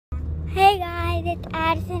guys, it's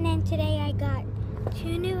Addison, and today I got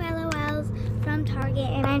 2 new LOLs from Target,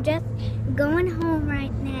 and I'm just going home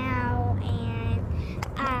right now, and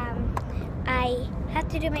I have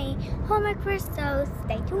to do my homework first, so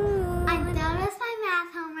stay tuned. I'm done with my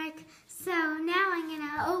math homework, so now I'm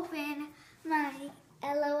gonna open my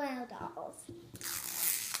LOL dolls.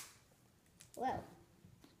 Whoa.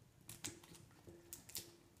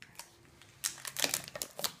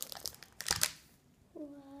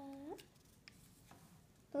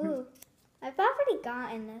 Ooh, I've already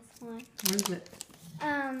gotten this one. What is it?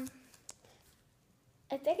 I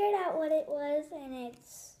figured out what it was, and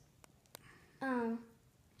it's Turn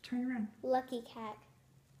around. Lucky Cat.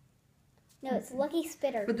 No, it's Lucky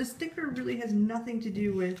Spitter. But the sticker really has nothing to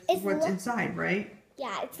do with what's inside, right?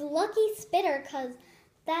 Yeah, it's Lucky Spitter because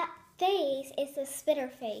that face is a spitter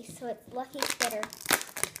face, so it's Lucky Spitter.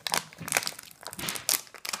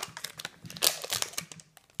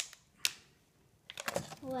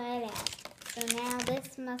 What else? So now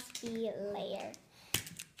this must be layer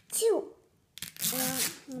 2.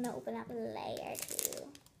 I'm gonna open up layer 2.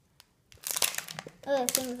 Oh,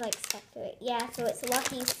 the thing's like stuck to it. Yeah, so it's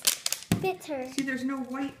Lucky Spitter. See, there's no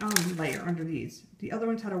white layer under these. The other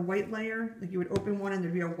ones had a white layer. Like you would open one and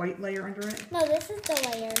there'd be a white layer under it. No, this is the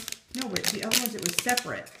layer. No, but the other ones, it was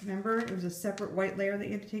separate. Remember? It was a separate white layer that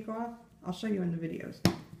you had to take off. I'll show you in the videos.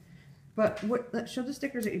 But let's show the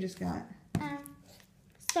stickers that you just got.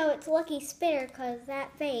 So it's Lucky Spitter because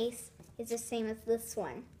that face is the same as this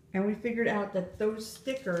one. And we figured out that those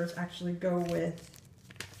stickers actually go with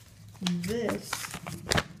this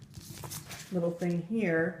little thing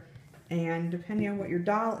here. And depending on what your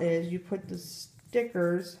doll is, you put the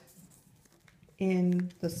stickers in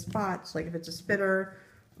the spots, like if it's a spitter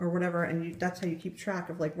or whatever, and that's how you keep track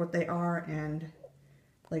of like what they are and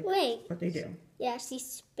like what they do. Yeah, she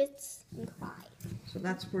spits and cries. So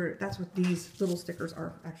that's what these little stickers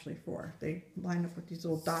are actually for. They line up with these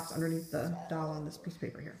little dots underneath the doll on this piece of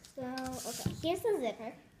paper here. So, okay, here's the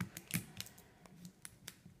zipper.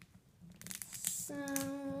 So,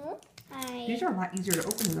 these are a lot easier to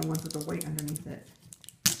open than the ones with the white underneath it.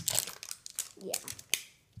 Yeah.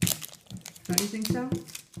 Don't you think so?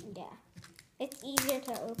 Yeah. It's easier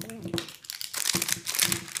to open it.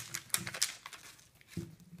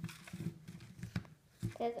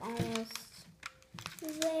 It's almost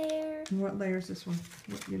there. And what layer is this one?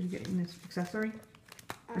 What did you get in this accessory?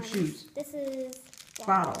 Or shoes? This is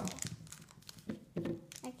bottle.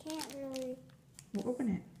 I can't really Open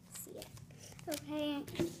it. see it. Okay,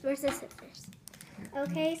 where's the scissors?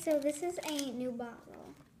 Okay, so this is a new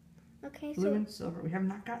bottle. Okay, blue and silver. We have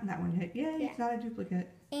not gotten that one yet. Yay, it's not a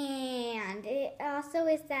duplicate. And it also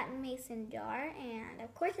is that mason jar, and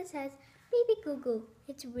of course it says Baby Goo Goo.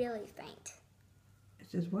 It's really faint. It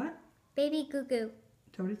says what? Baby Goo Goo.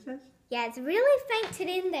 Is that what it says? Yeah, it's really fainted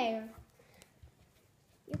in there.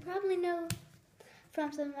 You probably know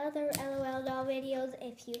from some other LOL doll videos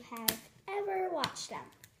if you have ever watched them.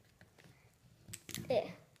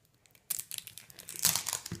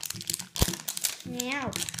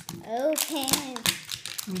 Now, open.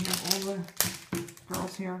 We have all the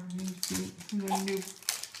girls here.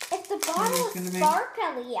 If the bottle is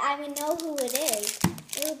sparkly, I would know who it is.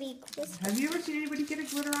 It would be Krissy. Have you ever seen anybody get a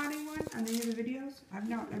glitter Addi one on any of the videos? I've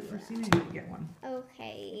not ever seen anybody get one.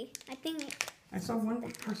 Okay, I think I saw one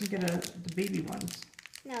person get the baby ones.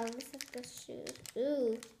 no, this is the shoes.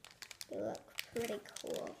 Ooh, they look pretty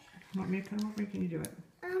cool. Want me to come over? Can you do it?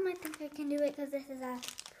 I think I can do it because this is a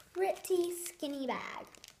pretty skinny bag.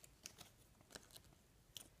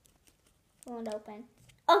 Won't open.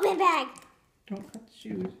 Open bag! Don't cut the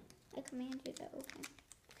shoes. I command you to open.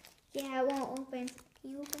 Yeah, it won't open. Can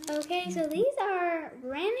you open? Okay, so these are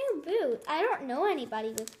brand new boots. I don't know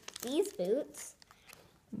anybody with these boots.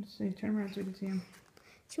 Let's see. Turn around so you can see them.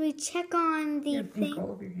 Should we check on the thing? Ink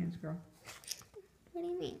all over your hands, girl. What do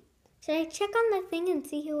you mean? Should I check on the thing and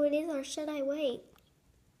see who it is, or should I wait?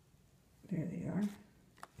 There they are.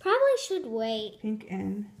 Probably should wait. Pink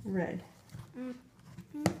and red.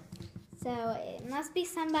 So it must be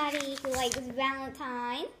somebody who likes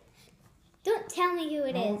Valentine. Don't tell me who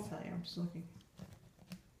it is. I'll tell you. I'm just looking.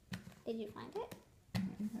 Did you find it?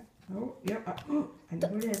 Oh, yep. Oh, I know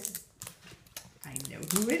who it is. I know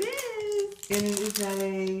who it is. And it is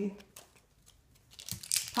a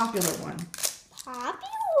popular one.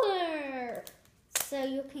 Popular. So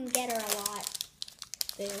you can get her a lot.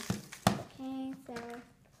 Okay, so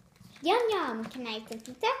yum yum. Can I have some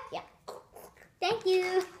pizza? Yeah. Thank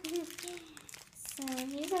you. So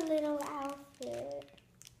here's a little outfit.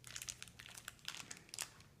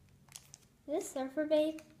 Is this Surfer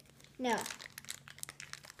Babe? No.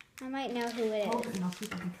 I might know who it is. Oh, and I'll see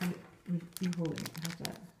if I can cut it You holding it. How's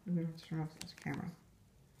that? We don't have to turn off this camera.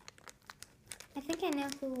 I think I know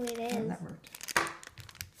who it is. Oh, that worked.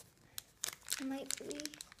 It might be.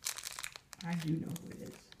 I do know who it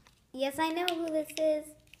is. Yes, I know who this is.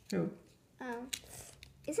 Who?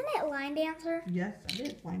 Isn't it Line Dancer? Yes, I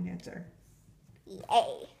did. Line Dancer.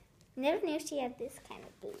 Yay. Never knew she had this kind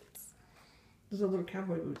of boots. Those are little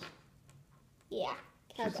cowboy boots. Yeah,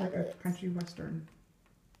 She's cowboy like boots. a country western.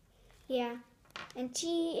 Yeah, and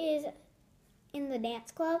she is in the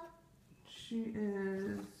dance club. She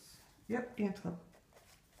is. Yep, dance club.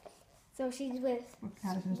 So she's with. What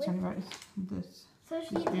Madison is telling me about is this. So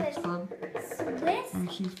she's Dance with club, Swiss.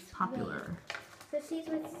 and she's popular. So she's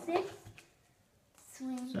with Six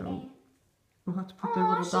Swing. So we'll have to put their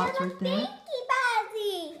little dots right there. Binky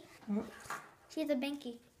Bazzy. Oh, She's a Binky.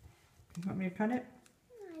 you want me to cut it?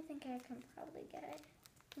 I think I can probably get it.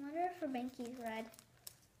 I wonder if her Binky's red.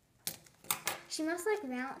 She must like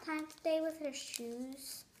Valentine's Day with her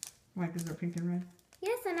shoes. Why? Because they're pink and red.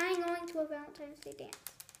 Yes, and I'm going to a Valentine's Day dance.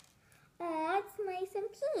 Oh, it's nice and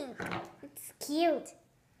pink. It's cute.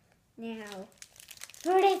 Now,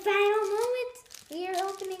 for the final moment, we are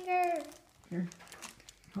opening her. Here,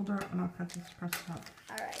 hold her up and I'll cut this across the top.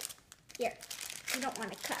 All right, here. You don't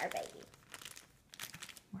want to cut her, baby.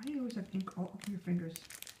 Why do you always have ink all over your fingers?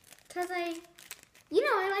 Cause I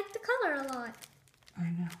like the color a lot. I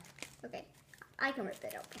know. Okay, I can rip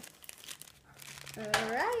it open. All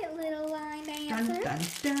right, little line Dun dancer. dun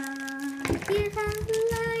dun. Here comes the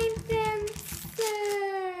line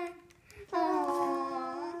dancer.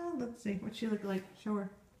 Aww. Let's see what she look like. Show her.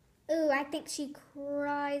 Ooh, I think she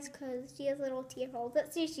cries because she has little tear holes.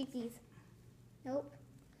 Let's see if she sees. Nope.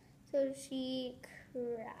 So she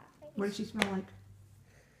cries. What does she smell like?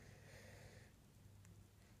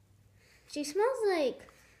 She smells like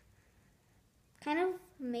kind of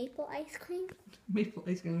maple ice cream. Maple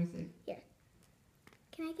ice cream. Let me see. Here.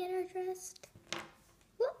 Can I get her dressed?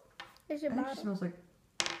 Whoop. There's your I think she bottle. smells like.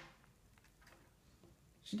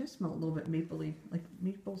 She does smell a little bit mapley, like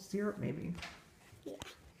maple syrup, maybe. Yeah.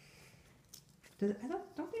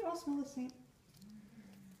 Don't they all smell the same?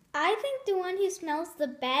 I think the one who smells the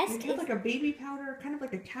best They have like a baby powder, kind of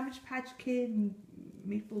like a Cabbage Patch Kid,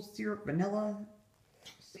 maple syrup, vanilla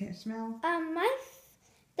smell.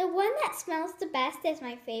 The one that smells the best is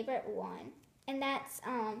my favorite one, and that's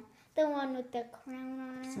the one with the crown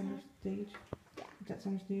on it. Center stage. Yeah. Is that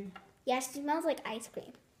center stage? Yeah, she smells like ice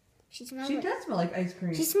cream. She She like, does smell like ice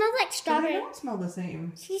cream. She smells like But they strawberry. don't smell the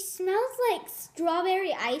same. She smells like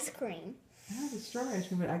strawberry ice cream. I don't know if it's strawberry ice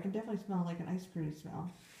cream, but I can definitely smell like an ice cream smell.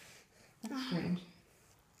 That's strange.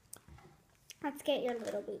 Let's get your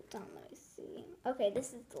little boots on. Let me see. Okay,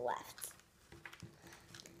 this is the left.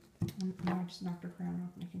 Now I just knocked her crown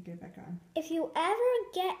off and I can get it back on. If you ever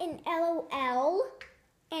get an LOL,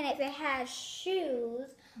 and if it has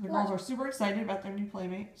shoes, The girls are super excited about their new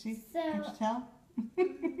playmate. See? Can't you tell?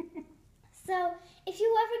 so if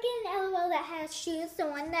you ever get an LOL that has shoes, the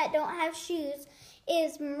one that don't have shoes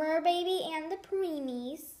is Merbaby and the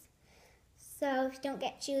Preemies. So if you don't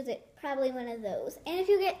get shoes, it's probably one of those. And if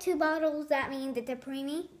you get 2 bottles, that means it's a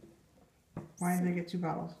Preemie. Why did they get 2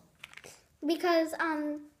 bottles? Because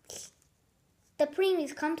the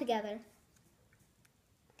Preemies come together.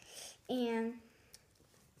 And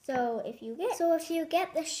so if you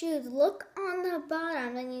get the shoes, look on the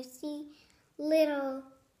bottom and you see little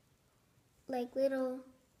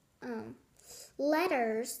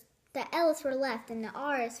letters. The L is for left and the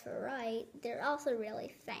R is for right. They're also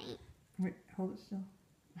really faint. Wait, hold it still.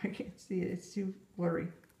 I can't see it. It's too blurry.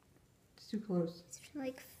 It's too close. It's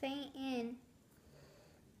like faint in.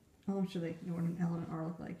 How much do they know what an L and an R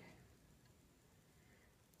look like?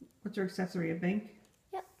 What's her accessory? A bank?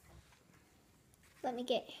 Yep. Let me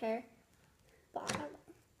get her bottle.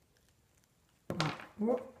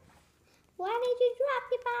 Whoop. Why did you drop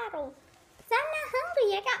your bottle? 'Cause I'm not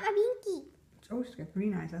hungry. I got my binky. Oh, she's got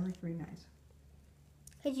green eyes. I like green eyes.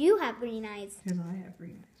 Because you have green eyes. Because I have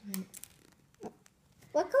green eyes, right?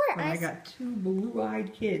 What color But I eyes? got 2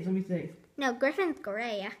 blue-eyed kids. Let me see. No, Griffin's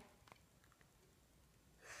gray.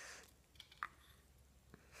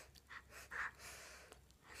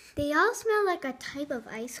 They all smell like a type of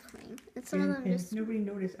ice cream. And some of them And just... if nobody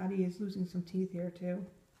noticed, Addi is losing some teeth here, too.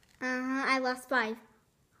 I lost 5.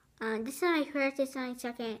 This is my first, this is my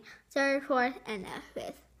second, third, fourth, and the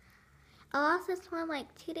 5th. I lost this one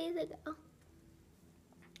like 2 days ago.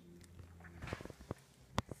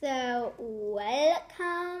 So,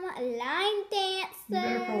 welcome, line dancer. You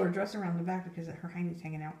better pull her dress around the back because her hiney's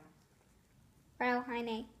hanging out. Well,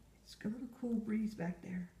 Heine. It's a little cool breeze back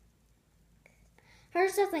there.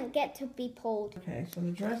 Hers doesn't get to be pulled. Okay, so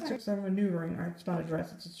the dress took some maneuvering. Or it's not a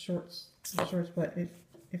dress, it's a shorts. It's shorts, but if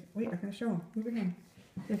wait, I'm gonna show them. Move it in.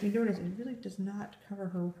 If you notice, it really does not cover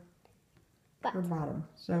her bottom.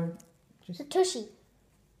 So just Her tushy.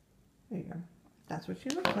 there you go. That's what she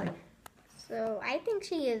looks like. So I think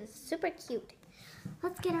she is super cute.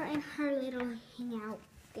 Let's get her in her little hangout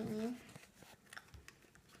thingy.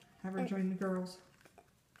 Have her join the girls.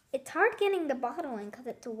 It's hard getting the bottle in because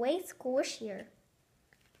it's way squishier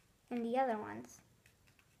than the other ones.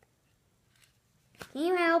 Can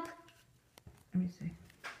you help? Let me see.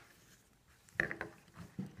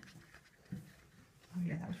 Oh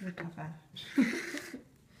yeah, that was really tough, Ash.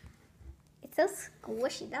 It's so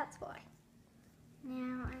squishy, that's why.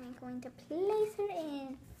 Now I'm going to place her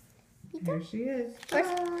in. Pizza? There she is.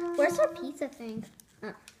 Where's her pizza thing?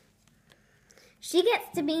 Oh. She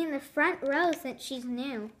gets to be in the front row since she's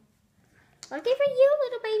new. Lucky for you,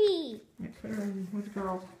 little baby. Yeah, put her in with the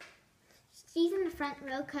girls. She's in the front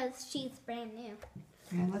row because she's brand new.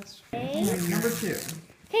 And let's Okay. number 2.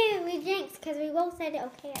 Hey, we jinxed because we both said it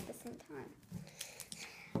okay at the same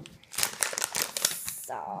time.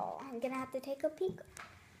 So I'm gonna have to take a peek.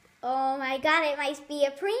 Oh my god, it might be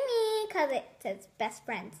a preemie because it says best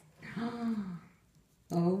friends.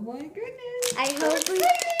 Oh my goodness. I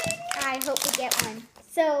hope we get one.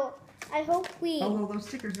 So I hope we. Although those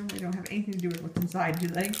stickers normally don't have anything to do with what's inside, do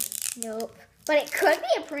they? Nope. But it could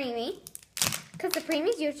be a preemie because the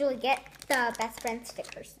preemies usually get the best friend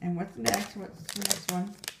stickers. And what's next? What's the next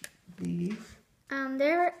one? These.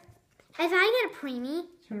 If I get a preemie,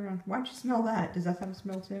 Turn around. Why'd you smell that? Does that have a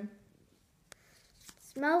smell too?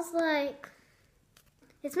 smells like.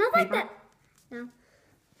 It smells like Paper? that. No.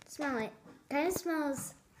 Smell it. Kind of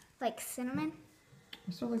smells like cinnamon.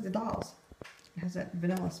 It smells like the dolls. It has that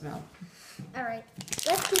vanilla smell. All right.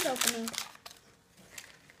 Let's keep opening.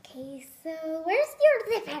 Okay, so where's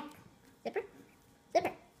your zipper? Zipper?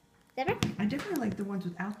 Zipper? Zipper? I definitely like the ones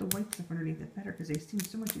without the white stuff underneath it better because they seem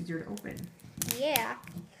so much easier to open. Yeah.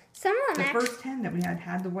 Some of The them first 10 that we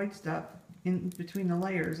had the white stuff in between the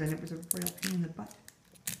layers, and it was a real pain in the butt.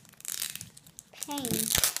 Pain.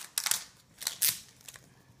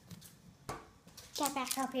 Get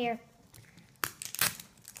back up here.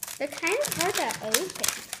 They're kind of hard to open.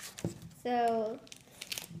 So,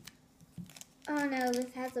 oh no,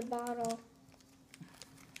 this has a bottle.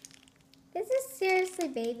 This is seriously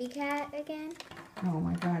baby cat again? Oh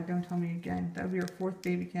my god, don't tell me again. That would be our 4th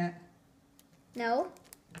baby cat. No,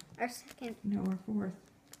 our second. No, our 4th.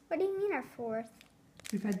 What do you mean our 4th?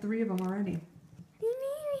 We've had 3 of them already. What do you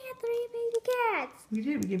mean we had 3 baby cats? We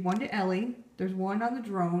did. We gave one to Ellie. There's one on the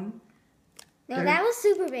drone. No, There's- that was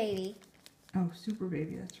super baby. Oh, super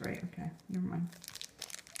baby. That's right. Okay, never mind.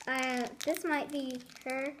 This might be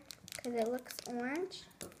her because it looks orange.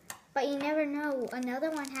 But you never know. Another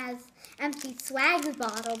one has empty swag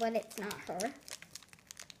bottle, but it's not her.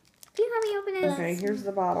 Do you have me open it? Okay, here's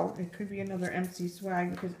the bottle. It could be another MC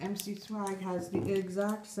Swag because MC Swag has the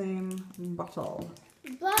exact same bottle.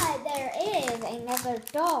 But there is another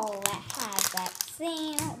doll that has that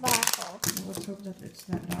same bottle. Well, let's hope that it's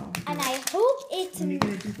that doll. And I hope it's When you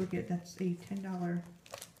get a duplicate, that's a $10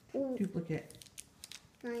 Ooh, duplicate.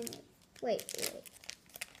 wait.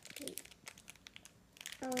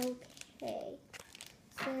 Okay.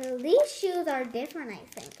 So these shoes are different, I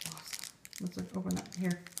think. Let's open up.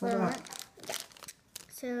 Here, hold it up. Yeah.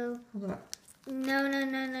 So Hold it up.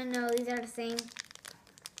 no. These are the same.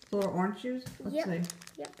 The little orange shoes? Let's Yep. see.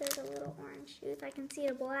 Yep, they're the little orange shoes. I can see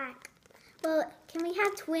the black. Well, can we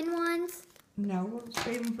have twin ones? No, we'll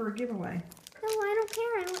save them for a giveaway. No, I don't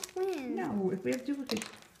care. I want twins. No, if we have duplicates.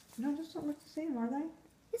 No, those don't look the same, are they?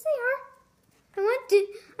 Yes, they are.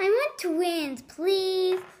 I want twins,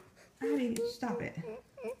 please. Addi, stop it.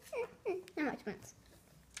 I want twins.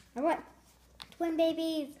 I want twin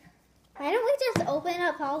babies. Why don't we just open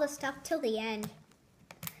up all the stuff till the end?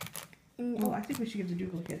 And Well, I think we should give the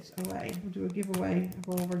duplicates away. We'll do a giveaway of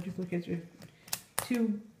all of our duplicates. We have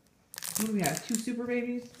 2, what do we have? 2 super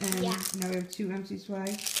babies, and Yeah. now we have 2 MC Swag.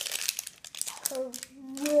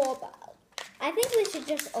 I think we should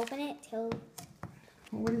just open it till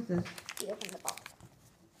Well, what is this? we open the box.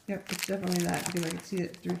 Yep, it's definitely that because I can see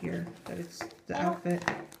it through here that it's the I don't- outfit.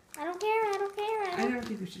 I don't care. I don't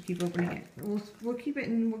think we should keep opening it. We'll keep it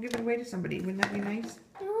and we'll give it away to somebody. Wouldn't that be nice?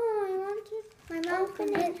 No, I want to. My mom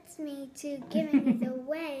convinced me to give it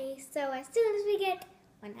away. So as soon as we get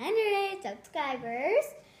 100 subscribers,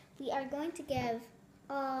 we are going to give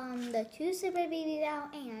the 2 super babies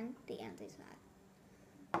out and the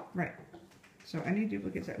anti-swag. Right. So any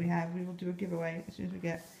duplicates that we have, we will do a giveaway as soon as we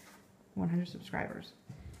get 100 subscribers.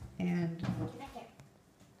 And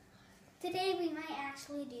Today we might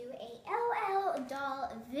actually do a LOL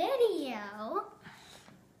doll video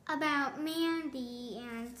about Mandy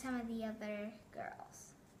and some of the other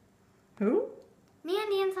girls. Who?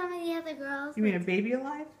 Mandy and some of the other girls. You mean a baby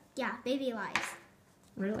alive? Yeah, baby lives.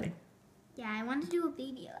 Really? Yeah, I want to do a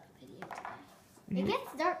baby alive video today. It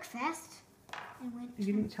gets dark fast in winter. You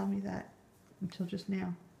didn't tell me that until just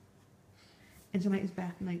now. And tonight is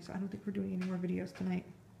bath night, so I don't think we're doing any more videos tonight.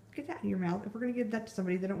 Get that in your mouth. If we're going to give that to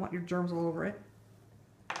somebody, they don't want your germs all over it.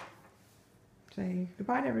 Say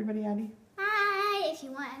goodbye to everybody, Addi. Hi! If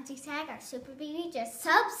you want to tag our super baby, just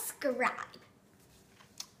subscribe.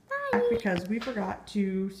 Bye! Because we forgot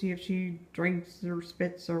to see if she drinks or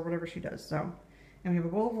spits or whatever she does. So, and we have a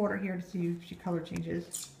bowl of water here to see if she color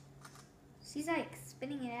changes. She's like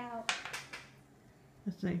spitting it out.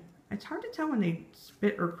 Let's see. It's hard to tell when they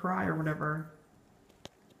spit or cry or whatever.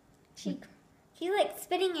 She's like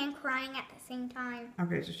spitting and crying at the same time.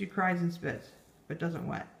 Okay, so she cries and spits, but doesn't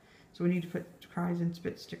wet. So we need to put cries and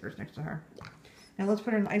spit stickers next to her. Yeah. Now let's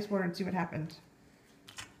put her in ice water and see what happens.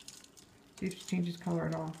 See if she changes color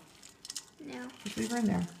at all. No. Just leave her in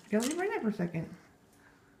there. You gotta leave her in there for a second.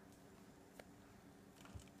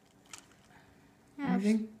 No.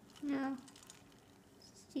 Anything? No.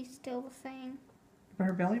 She's still the same. But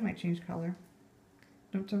her belly might change color.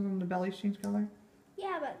 Don't some of them the bellies change color?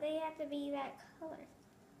 Yeah, but they have to be that color.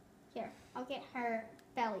 Here, I'll get her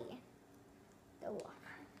belly. The water.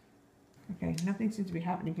 Okay, nothing seems to be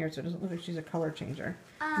happening here, so it doesn't look like she's a color changer.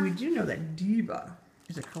 We Um, do know that Diva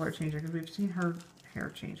is a color changer because we've seen her hair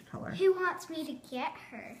change color. Who wants me to get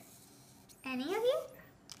her? Any of you?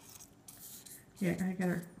 Yeah, I get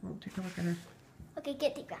her. We'll take a look at her. Okay,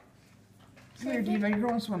 get Diva. Come here, Diva. You're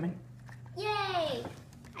going swimming. Yay!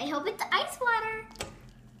 I hope it's ice water.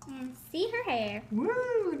 And see her hair. Woo!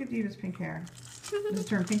 Look at Diva's pink hair. Does it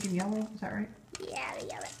turn pink and yellow? Is that right? Yeah, the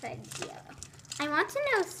yellow side yellow. I want to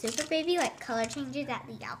know Super Baby like color changes at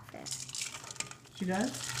the outfit. She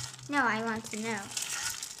does? No, I want to know.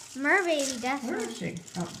 Mer Baby does. Where is she?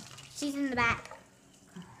 Oh. She's in the back.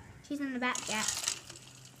 She's in the back, yeah.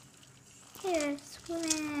 Here,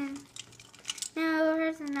 swimming. No,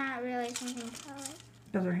 hers is not really changing color.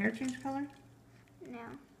 Does her hair change color? No.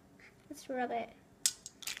 Let's rub it.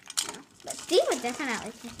 No. But Diva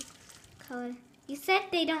definitely changes color. You said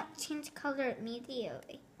they don't change color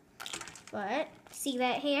immediately. But, see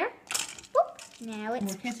that hair? Boop. Now Well,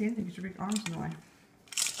 it's I can't see anything because your big arm's in the way.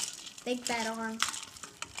 big fat arm.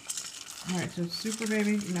 Alright, so Super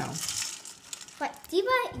Baby, no. But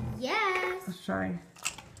Diva, yes. Let's try.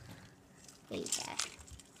 Baby cat.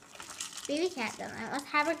 Baby cat doesn't. Let's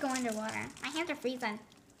have her go under water. My hands are freezing.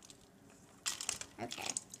 Okay.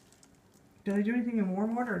 Do they do anything in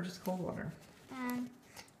warm water or just cold water?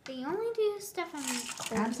 They only do stuff in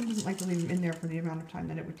cold. Addison doesn't like to leave them in there for the amount of time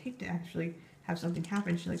that it would take to actually have something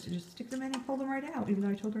happen. She likes to just stick them in and pull them right out, even though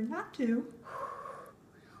I told her not to.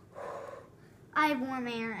 I have warm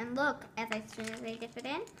air, and look, as soon as I dip it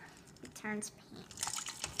in, it turns pink.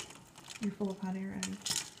 You're full of hot air,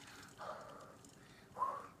 Addi.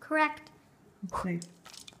 Correct. Let's see.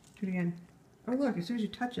 Do it again. Oh, look, as soon as you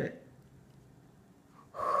touch it.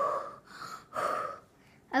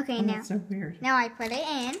 Okay, Oh, now. that's so weird. Now I put it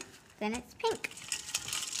in, then it's pink.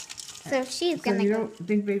 So she's So gonna you go. don't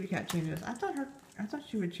think Baby Cat changes? I thought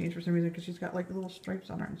she would change for some reason because she's got like little stripes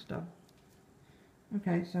on her and stuff.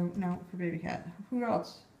 Okay, so now for Baby Cat. Who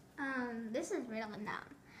else? This is really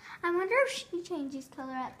dumb. I wonder if she changes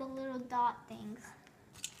color at the little dot things.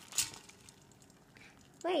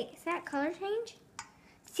 Wait, is that color change?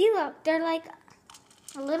 See, look, they're like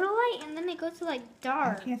a little light, and then they go to like I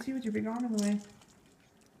dark. can't see with your big arm in the way.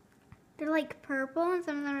 They're like purple, and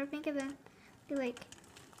some of them are pink, and then they're like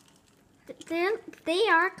they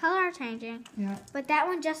are color changing. Yeah. But that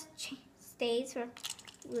one just stays for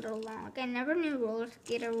a little long. I never knew roller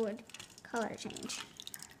skater would color change.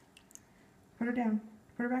 Put her down.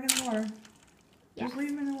 Put her back in the water. Yeah. Just leave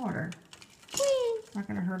them in the water. Whee! Not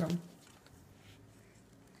gonna hurt them.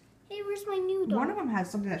 Hey, where's my new dog? One of them has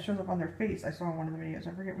something that shows up on their face. I saw in one of the videos.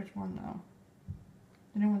 I forget which one though.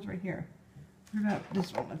 The new one's right here. What about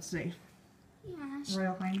this one? Let's see. Yeah.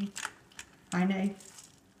 Royal Hiney.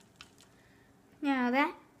 No,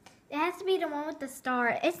 that it has to be the one with the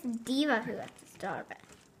star. It's Diva who has the star, but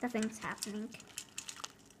nothing's happening.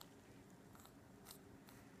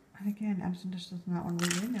 And again, Addison just does not want to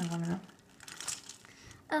leave it in there long enough.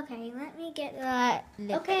 Okay, let me get that.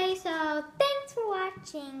 Okay, so thanks for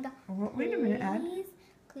watching. Well, wait a minute, Ad. Please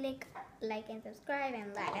click like and subscribe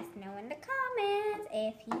and let us know in the comments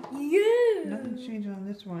if you. Nothing's changing on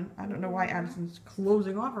this one. I don't know why Addison's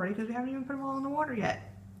closing off already because we haven't even put them all in the water yet.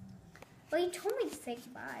 Well, you told me to say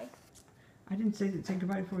goodbye. I didn't say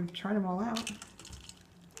goodbye before we tried them all out.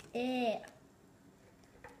 Ew.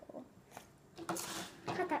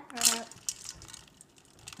 Cut that part out.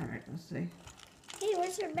 Alright, let's see. Hey,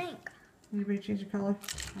 where's your bank? Anybody change the color?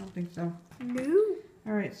 I don't think so. No.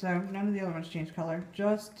 Alright, so none of the other ones changed color.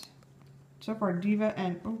 Just so far Diva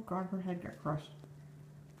and oh god, her head got crushed.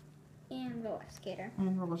 And roller skater.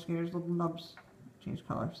 And roller skaters, little nubs changed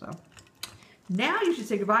color, so. Now you should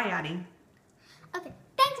say goodbye, Addi. Okay,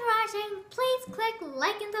 thanks for watching. Please click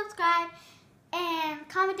like and subscribe. And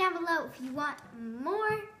comment down below if you want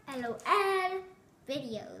more LOL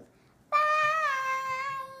videos. Bye!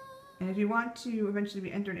 And if you want to eventually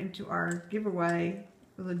be entered into our giveaway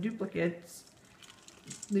for the duplicates,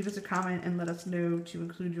 leave us a comment and let us know to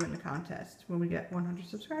include you in the contest when we get 100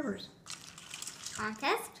 subscribers.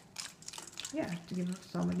 Contest? Yeah, to give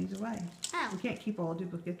some of these away. Oh. We can't keep all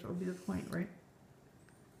duplicates, what would be the point, right?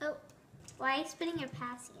 Oh, why are you spitting your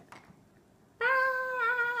passy in there?